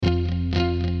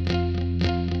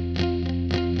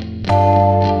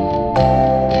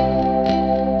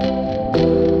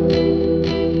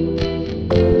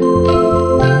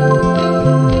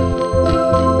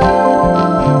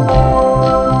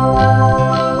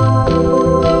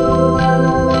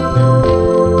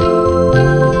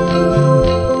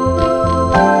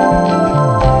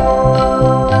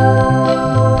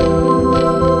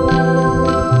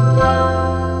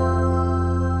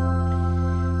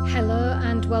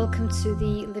welcome to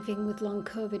the Living with Long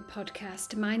COVID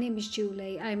podcast. My name is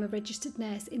Julie. I'm a registered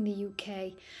nurse in the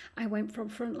UK. I went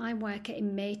from frontline worker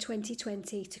in May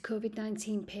 2020 to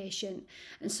COVID-19 patient,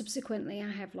 and subsequently I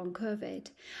have long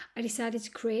COVID. I decided to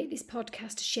create this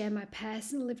podcast to share my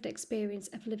personal lived experience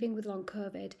of living with long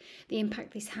COVID, the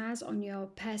impact this has on your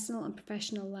personal and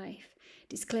professional life.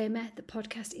 Disclaimer, the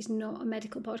podcast is not a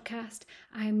medical podcast.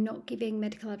 I am not giving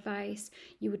medical advice.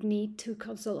 You would need to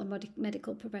consult a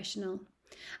medical professional.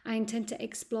 I intend to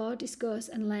explore, discuss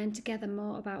and learn together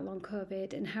more about long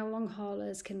COVID and how long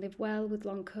haulers can live well with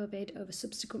long COVID over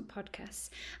subsequent podcasts,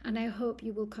 and I hope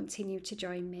you will continue to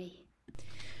join me.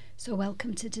 So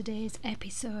welcome to today's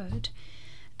episode.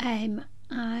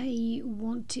 I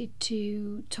wanted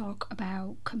to talk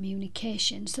about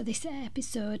communication. So this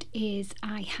episode is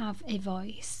I Have a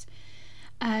Voice,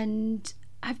 and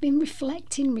I've been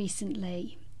reflecting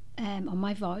recently on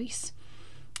my voice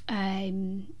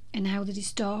and how the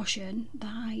distortion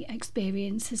that I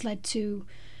experience has led to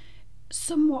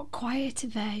somewhat quieter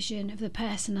version of the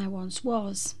person I once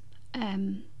was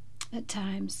at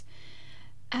times.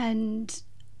 And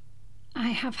I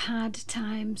have had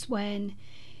times when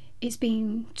it's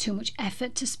been too much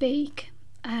effort to speak,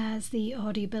 as the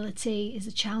audibility is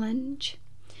a challenge,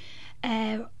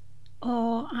 or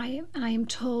I am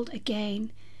told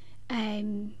again,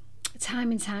 time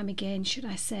and time again, should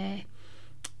I say,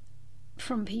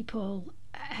 from people,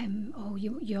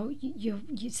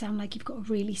 you sound like you've got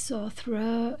a really sore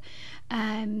throat,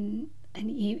 and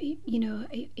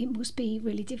it must be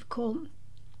really difficult.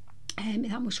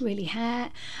 That must really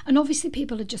hurt, and obviously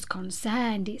people are just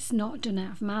concerned. It's not done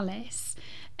out of malice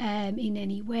in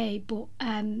any way, but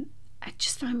I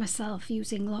just find myself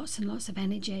using lots and lots of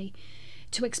energy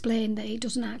to explain that it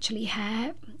doesn't actually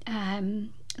hurt,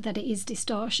 that it is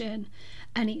distortion,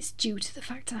 and it's due to the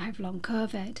fact I have long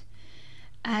COVID.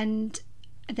 And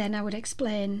then I would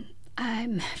explain,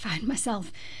 find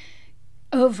myself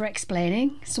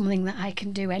over-explaining something that I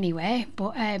can do anyway,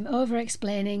 but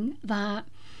over-explaining that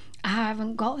I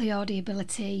haven't got the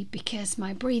audibility because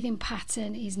my breathing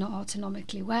pattern is not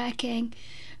autonomically working,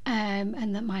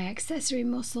 and that my accessory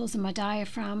muscles and my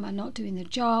diaphragm are not doing the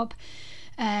job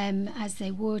as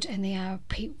they would, and they are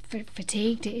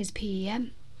fatigued. It is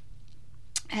PEM,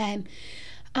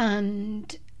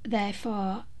 and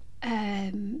therefore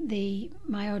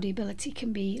my audibility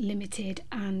can be limited,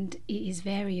 and it is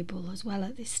variable as well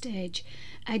at this stage.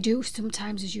 I do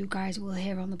sometimes, as you guys will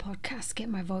hear on the podcast, get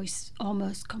my voice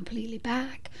almost completely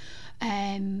back,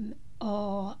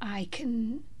 or I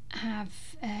can have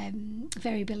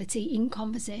variability in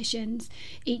conversations.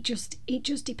 It just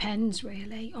depends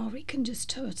really, or it can just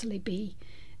totally be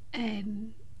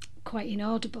quite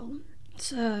inaudible.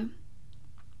 So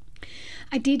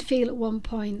I did feel at one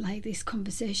point like this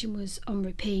conversation was on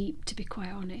repeat, to be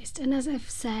quite honest. And as I've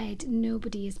said,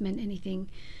 nobody has meant anything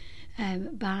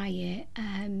by it,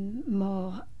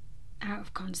 more out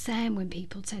of concern when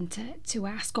people tend to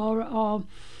ask, or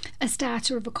a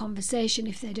starter of a conversation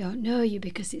if they don't know you,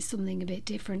 because it's something a bit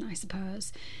different, I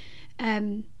suppose.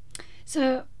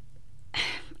 So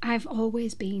I've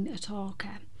always been a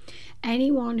talker.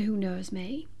 Anyone who knows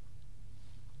me,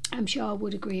 I'm sure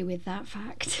would agree with that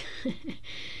fact.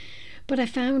 But I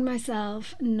found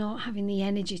myself not having the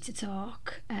energy to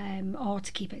talk, or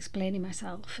to keep explaining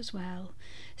myself as well.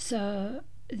 So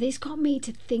this got me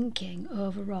to thinking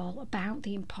overall about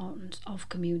the importance of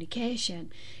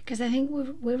communication, because I think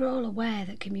we're all aware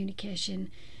that communication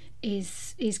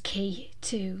is key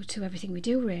to everything we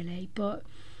do really. But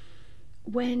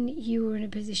when you are in a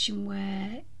position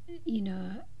where,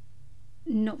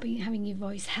 not having your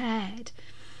voice heard,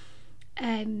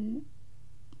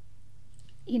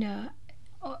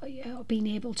 or being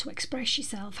able to express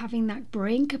yourself, having that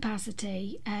brain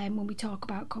capacity, when we talk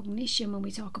about cognition, when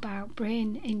we talk about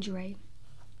brain injury,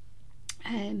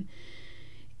 being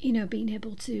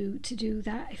able to do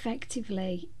that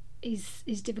effectively is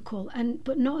difficult.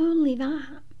 But not only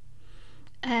that,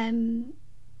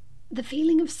 the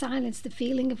feeling of silence, the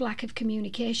feeling of lack of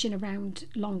communication around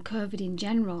long COVID in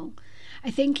general,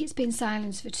 I think it's been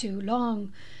silenced for too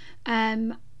long.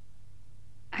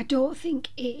 I don't think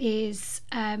it is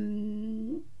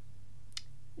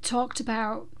talked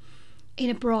about in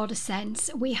a broader sense.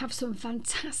 We have some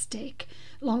fantastic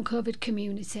long COVID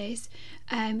communities,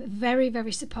 very,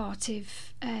 very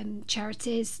supportive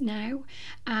charities now,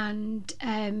 and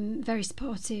very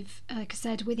supportive, like I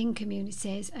said, within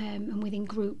communities and within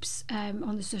groups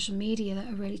on the social media that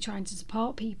are really trying to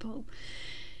support people.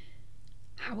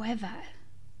 However,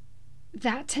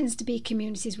 that tends to be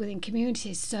communities within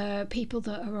communities, so people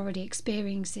that are already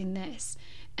experiencing this,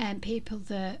 and people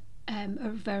that are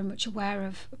very much aware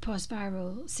of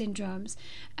post-viral syndromes.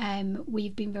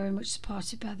 We've been very much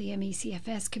supported by the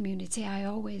MECFS community. I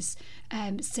always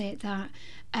say that,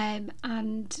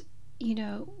 and you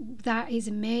know, that is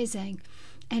amazing.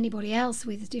 Anybody else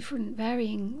with different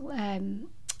varying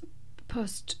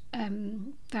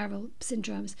post-viral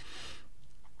syndromes,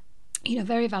 you know,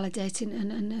 very validating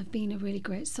and have been a really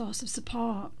great source of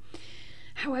support.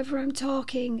 However, I'm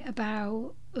talking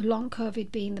about long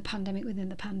COVID being the pandemic within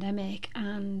the pandemic,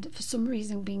 and for some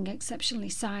reason being exceptionally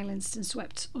silenced and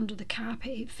swept under the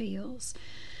carpet, it feels.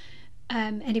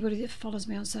 Anybody that follows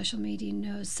me on social media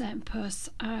knows certain posts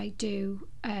I do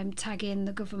tag in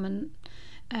the government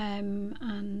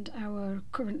and our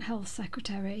current health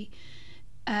secretary.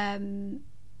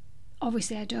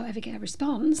 Obviously I don't ever get a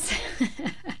response.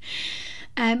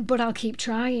 But I'll keep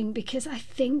trying, because I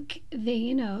think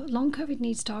long COVID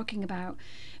needs talking about.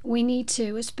 We need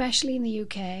to, especially in the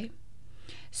UK,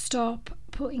 stop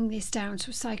putting this down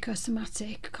to a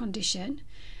psychosomatic condition.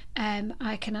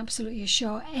 I can absolutely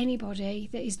assure anybody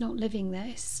that is not living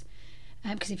this,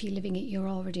 because if you're living it, you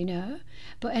already know,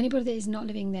 but anybody that is not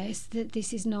living this, that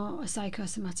this is not a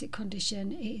psychosomatic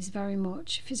condition. It is very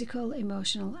much physical,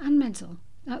 emotional and mental.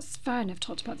 That's fine. I've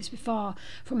talked about this before.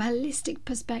 From a holistic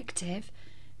perspective,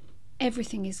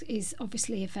 everything is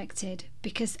obviously affected,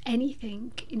 because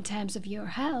anything in terms of your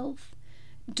health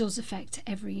does affect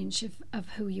every inch of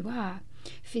who you are,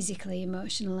 physically,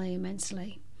 emotionally and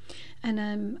mentally.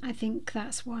 And I think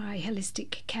that's why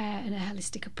holistic care and a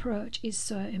holistic approach is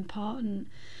so important.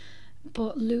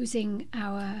 But losing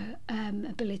our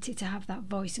ability to have that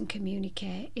voice and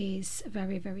communicate is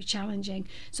very, very challenging.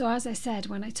 So as I said,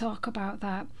 when I talk about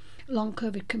that long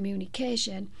COVID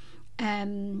communication,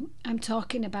 I'm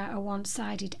talking about a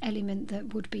one-sided element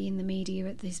that would be in the media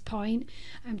at this point.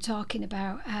 I'm talking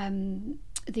about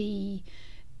the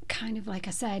kind of, like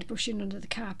I said, brushing under the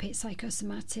carpet,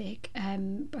 psychosomatic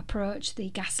approach,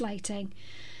 the gaslighting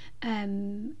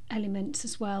elements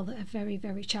as well that are very,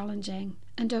 very challenging.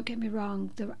 And don't get me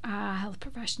wrong, there are health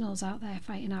professionals out there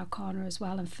fighting our corner as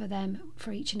well, and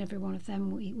for each and every one of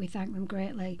them, we thank them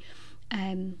greatly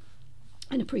and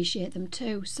appreciate them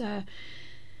too. So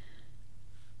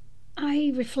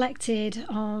I reflected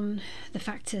on the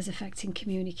factors affecting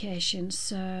communication.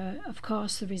 So of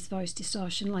course there is voice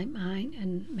distortion like mine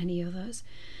and many others,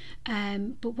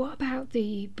 but what about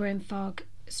the brain fog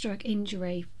stroke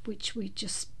injury, which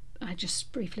I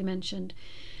just briefly mentioned?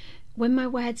 When my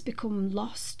words become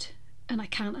lost and I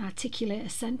can't articulate a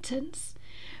sentence,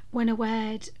 when a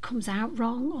word comes out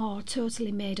wrong or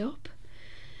totally made up.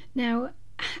 Now,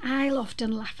 I'll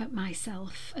often laugh at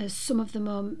myself, as some of the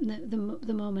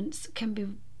moments can be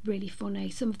really funny.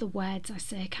 Some of the words I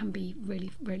say can be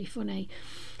really, really funny.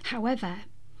 However,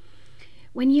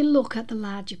 when you look at the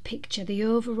larger picture, the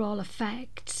overall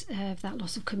effect of that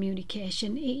loss of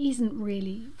communication, it isn't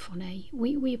really funny.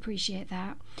 We appreciate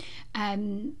that,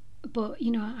 but you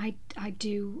know, I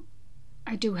do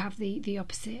have the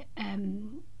opposite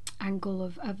angle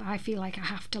of I feel like I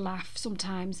have to laugh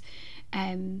sometimes,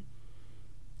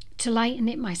 to lighten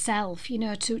it myself, you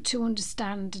know, to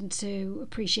understand and to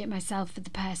appreciate myself for the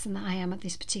person that I am at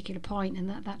this particular point, and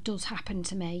that does happen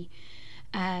to me.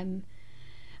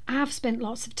 I've spent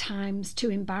lots of times too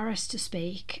embarrassed to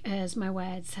speak, as my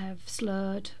words have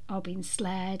slurred or been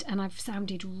slurred, and I've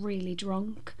sounded really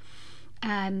drunk.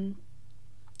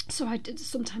 So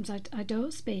sometimes I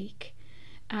don't speak.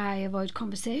 I avoid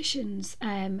conversations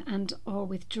and or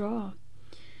withdraw.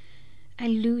 I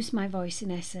lose my voice, in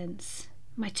essence,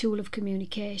 my tool of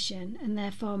communication, and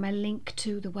therefore my link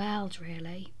to the world,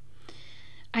 really.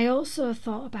 I also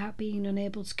thought about being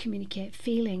unable to communicate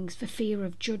feelings for fear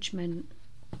of judgment.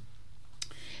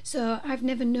 So I've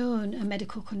never known a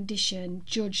medical condition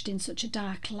judged in such a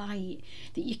dark light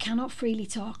that you cannot freely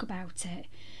talk about it.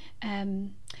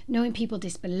 Knowing people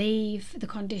disbelieve the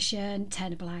condition,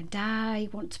 turn a blind eye,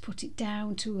 want to put it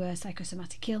down to a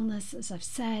psychosomatic illness, as I've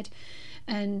said,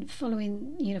 and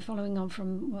following on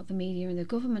from what the media and the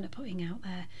government are putting out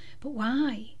there. But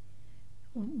why?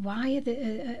 Why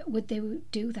would they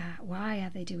do that? Why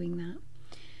are they doing that?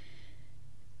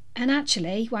 And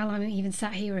actually, while I'm even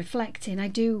sat here reflecting, I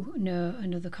do know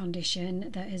another condition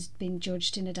that has been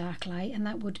judged in a dark light, and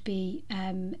that would be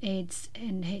AIDS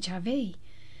and HIV.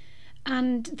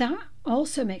 And that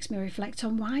also makes me reflect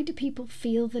on, why do people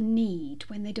feel the need,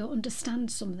 when they don't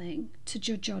understand something, to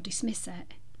judge or dismiss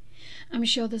it? I'm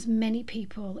sure there's many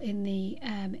people in the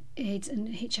AIDS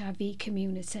and HIV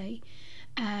community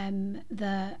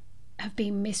that have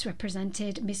been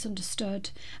misrepresented, misunderstood,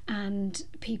 and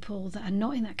people that are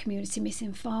not in that community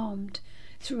misinformed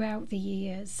throughout the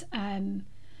years.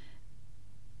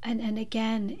 and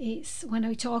again, it's when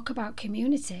we talk about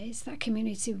communities, that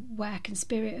community work and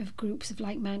spirit of groups of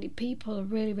like-minded people are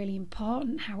really, really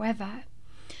important. However,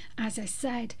 as I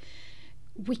said,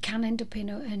 we can end up in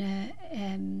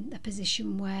a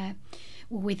position where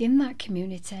we're within that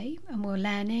community and we're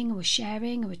learning, and we're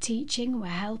sharing, and we're teaching, and we're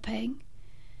helping.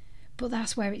 But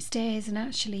that's where it stays, and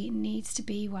actually it needs to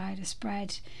be wider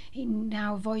spread.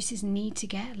 Our voices need to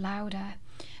get louder,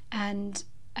 and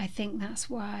I think that's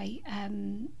why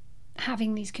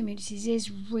having these communities is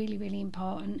really, really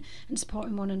important, and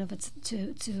supporting one another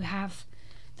to have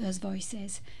those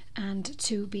voices and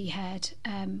to be heard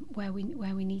where we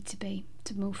need to be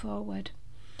to move forward.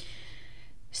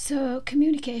 So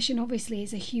communication obviously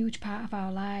is a huge part of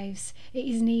our lives. It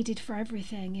is needed for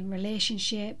everything, in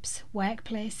relationships,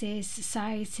 workplaces,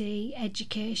 society,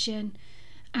 education.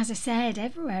 As I said,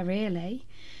 everywhere really.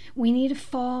 We need a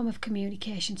form of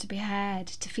communication to be heard,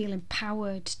 to feel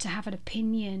empowered, to have an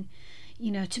opinion,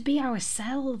 to be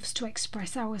ourselves, to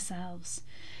express ourselves,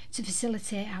 to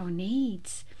facilitate our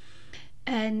needs.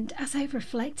 And as I've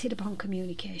reflected upon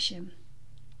communication,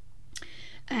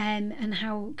 and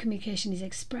how communication is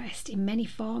expressed in many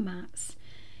formats,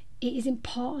 it is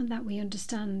important that we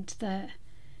understand that,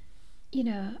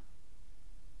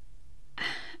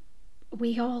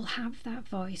 we all have that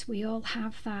voice, we all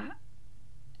have that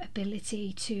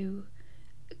ability to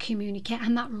communicate,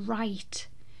 and that right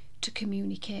to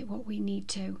communicate what we need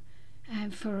to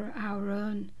for our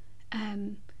own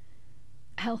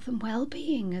health and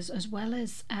well-being, as well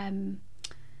as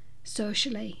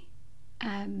socially.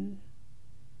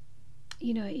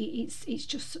 It's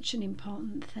just such an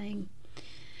important thing.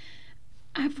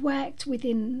 I've worked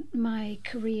within my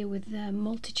career with a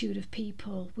multitude of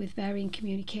people with varying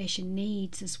communication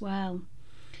needs as well.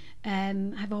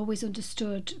 I've always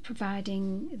understood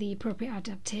providing the appropriate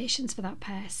adaptations for that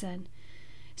person.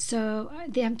 So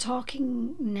I'm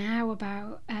talking now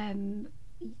about,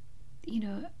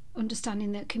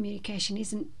 understanding that communication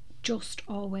isn't just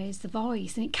always the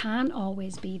voice, and it can't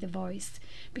always be the voice,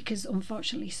 because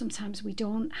unfortunately sometimes we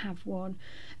don't have one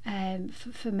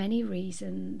for many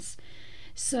reasons.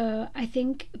 So I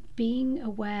think being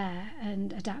aware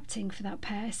and adapting for that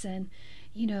person,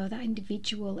 that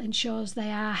individual, ensures they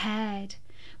are heard,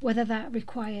 whether that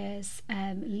requires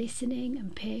listening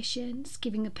and patience,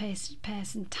 giving a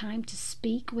person time to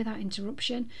speak without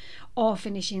interruption or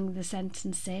finishing the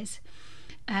sentences,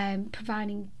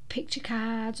 providing picture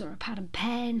cards or a pad and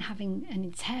pen, having an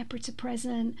interpreter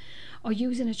present, or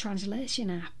using a translation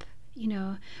app,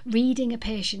 reading a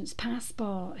patient's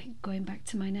passport, going back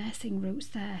to my nursing roots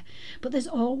there. But there's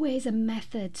always a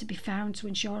method to be found to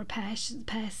ensure a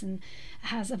person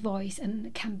has a voice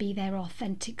and can be their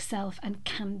authentic self and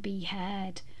can be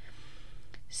heard.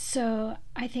 So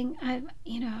I think,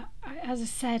 as I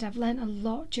said, I've learned a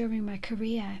lot during my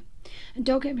career. And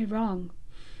don't get me wrong,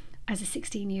 as a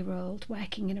 16-year-old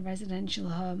working in a residential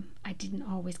home, I didn't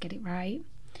always get it right.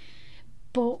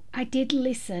 But I did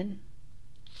listen.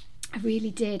 I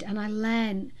really did. And I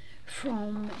learned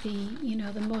from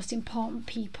the most important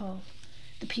people,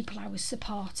 the people I was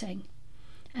supporting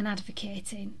and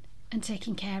advocating and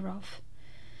taking care of.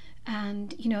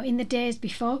 And, in the days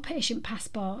before patient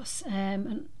passports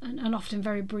and often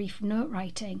very brief note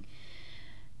writing,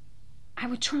 I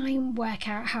would try and work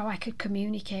out how I could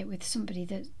communicate with somebody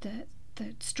that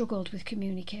struggled with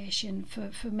communication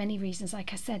for many reasons.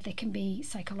 Like I said, they can be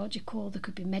psychological, they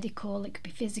could be medical, it could be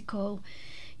physical.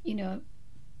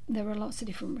 There are lots of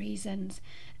different reasons.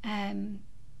 I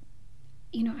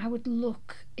would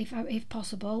look, if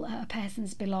possible, at a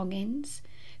person's belongings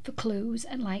for clues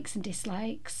and likes and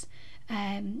dislikes.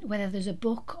 Whether there's a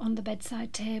book on the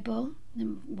bedside table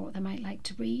and what they might like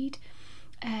to read.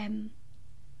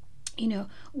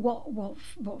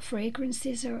 What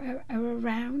fragrances are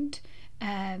around,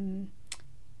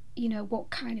 what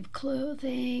kind of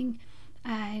clothing,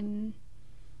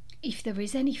 if there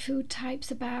is any food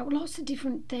types about, lots of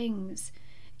different things,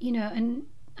 and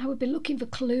I would be looking for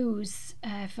clues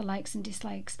for likes and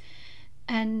dislikes.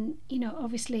 And,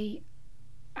 obviously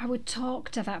I would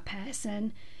talk to that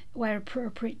person where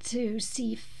appropriate to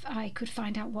see if I could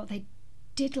find out what they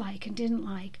did like and didn't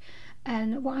like.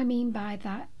 And what I mean by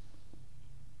that,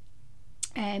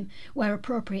 where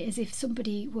appropriate, is if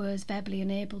somebody was verbally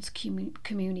unable to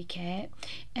communicate,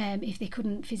 if they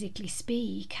couldn't physically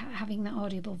speak, having that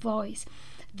audible voice,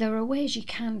 there are ways you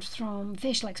can from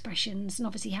facial expressions and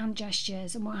obviously hand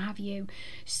gestures and what have you.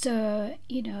 So,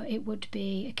 it would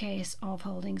be a case of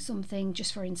holding something,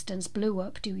 just for instance, blue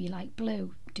up, do you like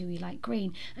blue, do you like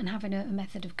green, and having a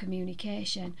method of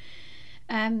communication.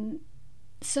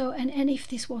 So, and if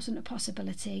this wasn't a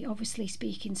possibility, obviously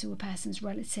speaking to a person's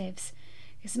relatives,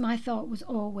 because my thought was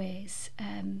always,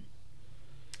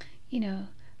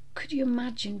 could you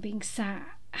imagine being sat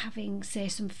having, say,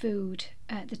 some food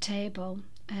at the table,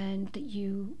 and that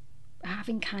you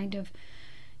having kind of,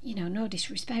 no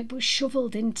disrespect, but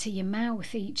shoveled into your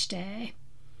mouth each day,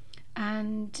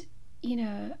 and,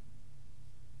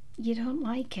 you don't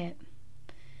like it.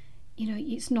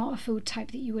 It's not a food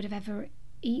type that you would have ever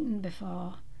eaten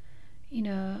before.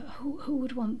 Who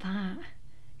would want that?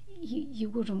 You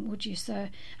wouldn't, would you? So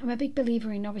I'm a big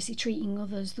believer in obviously treating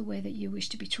others the way that you wish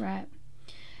to be treated,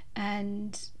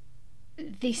 and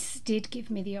this did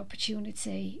give me the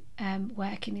opportunity,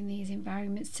 working in these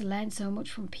environments, to learn so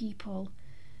much from people,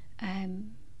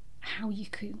 how you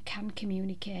can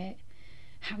communicate,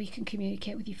 how you can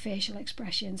communicate with your facial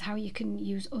expressions, how you can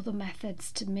use other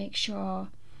methods to make sure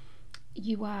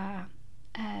you are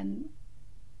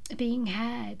being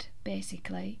heard,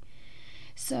 basically.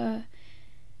 So,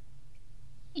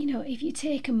 if you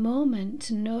take a moment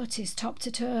to notice top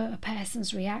to toe a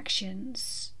person's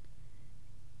reactions,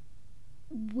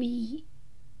 we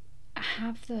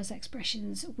have those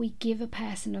expressions, we give a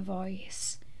person a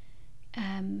voice,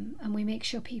 and we make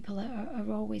sure people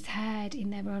are always heard in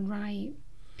their own right.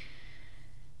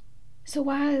 So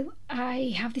while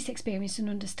I have this experience and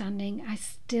understanding, I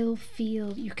still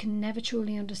feel you can never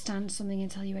truly understand something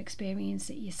until you experience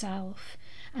it yourself.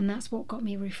 And that's what got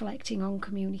me reflecting on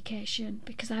communication,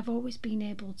 because I've always been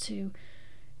able to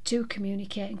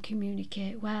communicate and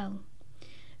communicate well.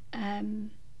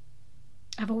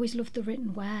 I've always loved the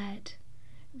written word,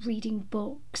 reading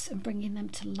books and bringing them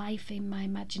to life in my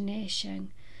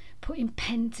imagination, putting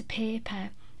pen to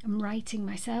paper and writing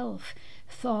myself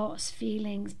thoughts,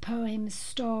 feelings, poems,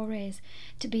 stories,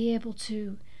 to be able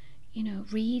to,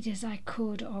 read as I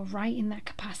could, or write in that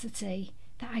capacity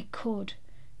that I could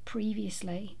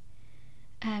previously,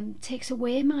 takes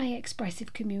away my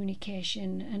expressive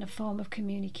communication, and a form of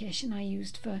communication I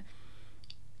used for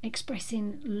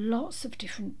expressing lots of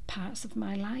different parts of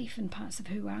my life and parts of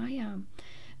who I am.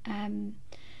 And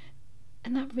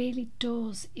that really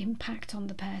does impact on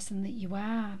the person that you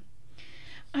are.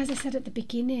 As I said at the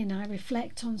beginning, I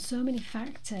reflect on so many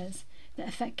factors that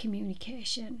affect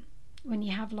communication when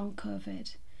you have long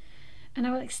COVID. And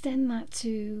I will extend that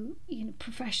to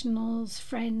professionals,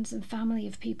 friends and family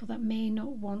of people that may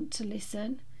not want to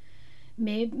listen,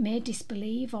 may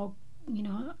disbelieve, or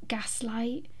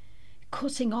gaslight,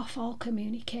 cutting off all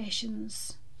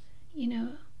communications.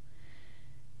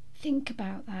 Think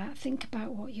about that. Think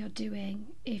about what you're doing.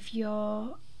 If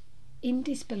you're in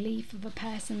disbelief of a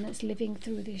person that's living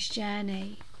through this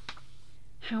journey,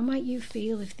 how might you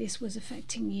feel if this was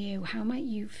affecting you? How might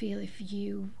you feel if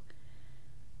you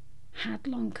had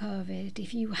long COVID,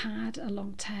 if you had a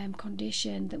long-term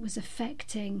condition that was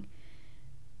affecting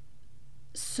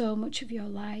so much of your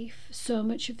life, so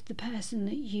much of the person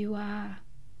that you are,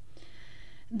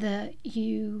 that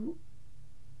you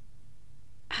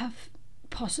have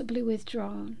possibly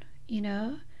withdrawn,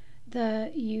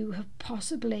 that you have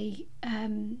possibly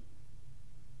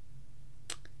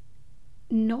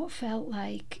not felt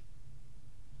like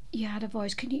you had a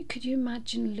voice. Could you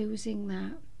imagine losing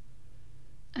that?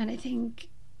 And I think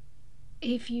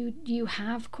if you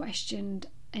have questioned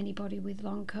anybody with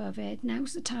long COVID,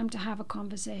 now's the time to have a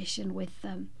conversation with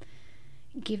them.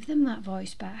 Give them that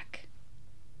voice back.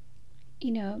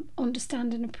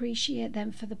 Understand and appreciate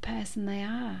them for the person they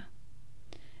are.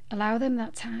 Allow them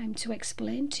that time to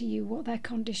explain to you what their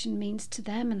condition means to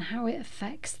them and how it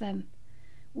affects them,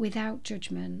 without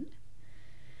judgment.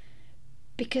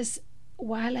 Because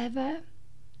while ever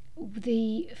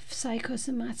the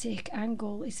psychosomatic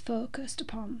angle is focused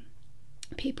upon,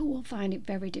 people will find it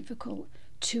very difficult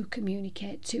to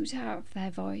communicate, to have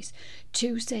their voice,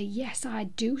 to say, yes, I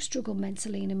do struggle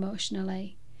mentally and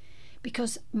emotionally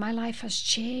because my life has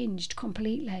changed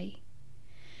completely.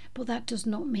 But that does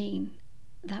not mean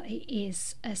that it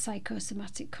is a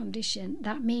psychosomatic condition.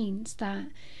 That means that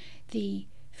the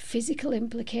physical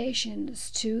implications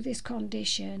to this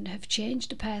condition have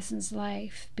changed a person's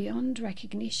life beyond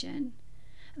recognition,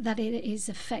 that it is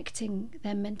affecting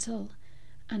their mental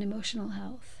and emotional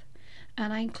health.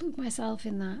 And I include myself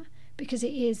in that because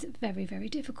it is very, very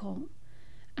difficult.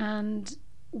 And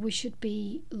we should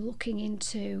be looking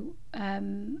into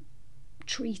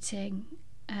treating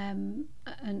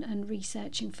and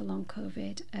researching for long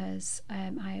COVID, as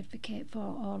I advocate for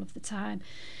all of the time.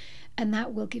 And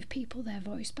that will give people their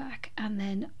voice back. And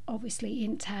then obviously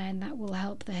in turn that will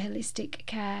help the holistic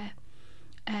care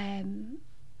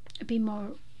be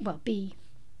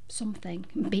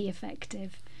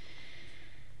effective.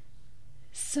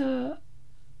 So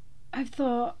I've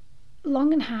thought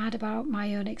long and hard about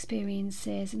my own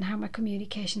experiences and how my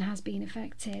communication has been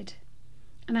affected.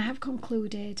 And I have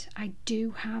concluded I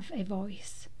do have a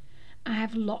voice. I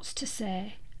have lots to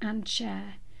say and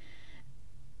share.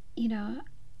 You know,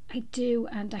 I do,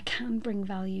 and I can bring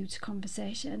value to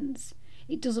conversations.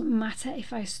 It doesn't matter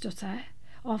if I stutter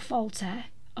or falter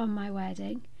on my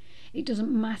wording. It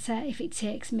doesn't matter if it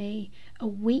takes me a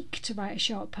week to write a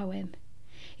short poem.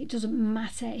 It doesn't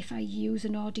matter if I use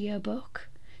an audiobook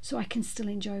so I can still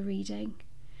enjoy reading.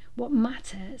 What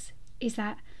matters is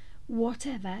that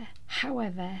whatever,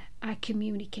 however I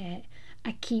communicate,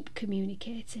 I keep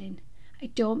communicating. I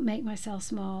don't make myself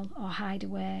small or hide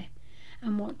away.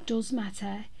 And what does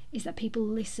matter is that people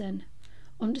listen,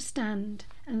 understand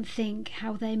and think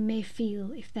how they may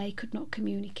feel if they could not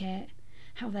communicate,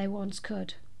 how they once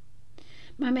could.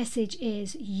 My message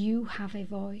is you have a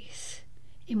voice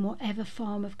in whatever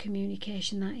form of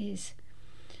communication that is.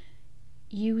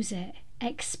 Use it,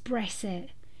 express it.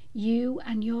 You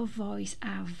and your voice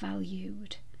are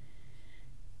valued.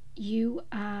 You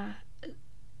are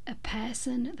a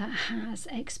person that has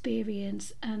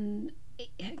experience and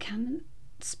it can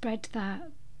spread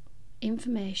that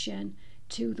information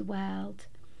to the world.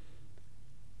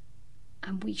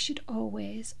 And we should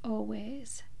always,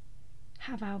 always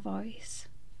have our voice.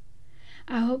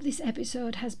 I hope this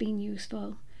episode has been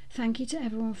useful. Thank you to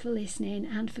everyone for listening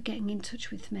and for getting in touch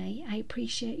with me. I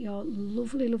appreciate your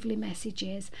lovely, lovely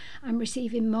messages. I'm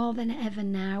receiving more than ever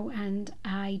now, and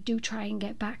I do try and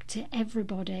get back to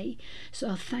everybody.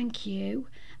 So thank you.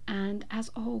 And as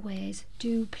always,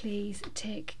 do please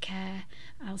take care.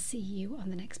 I'll see you on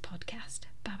the next podcast.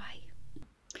 Bye-bye.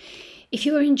 If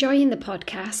you are enjoying the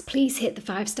podcast, please hit the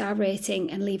 5-star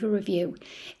rating and leave a review.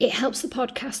 It helps the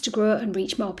podcast to grow and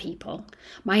reach more people.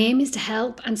 My aim is to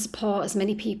help and support as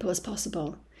many people as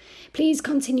possible. Please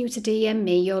continue to DM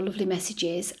me your lovely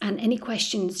messages and any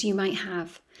questions you might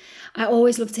have. I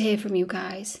always love to hear from you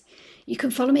guys. You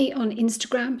can follow me on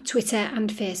Instagram, Twitter and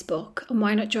Facebook, and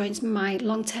why not join my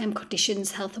long-term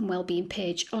conditions, health and wellbeing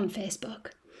page on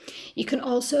Facebook. You can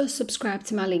also subscribe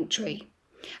to my Linktree.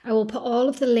 I will put all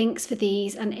of the links for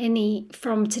these and any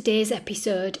from today's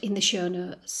episode in the show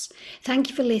notes. Thank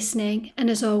you for listening, and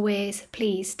as always,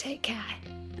 please take care.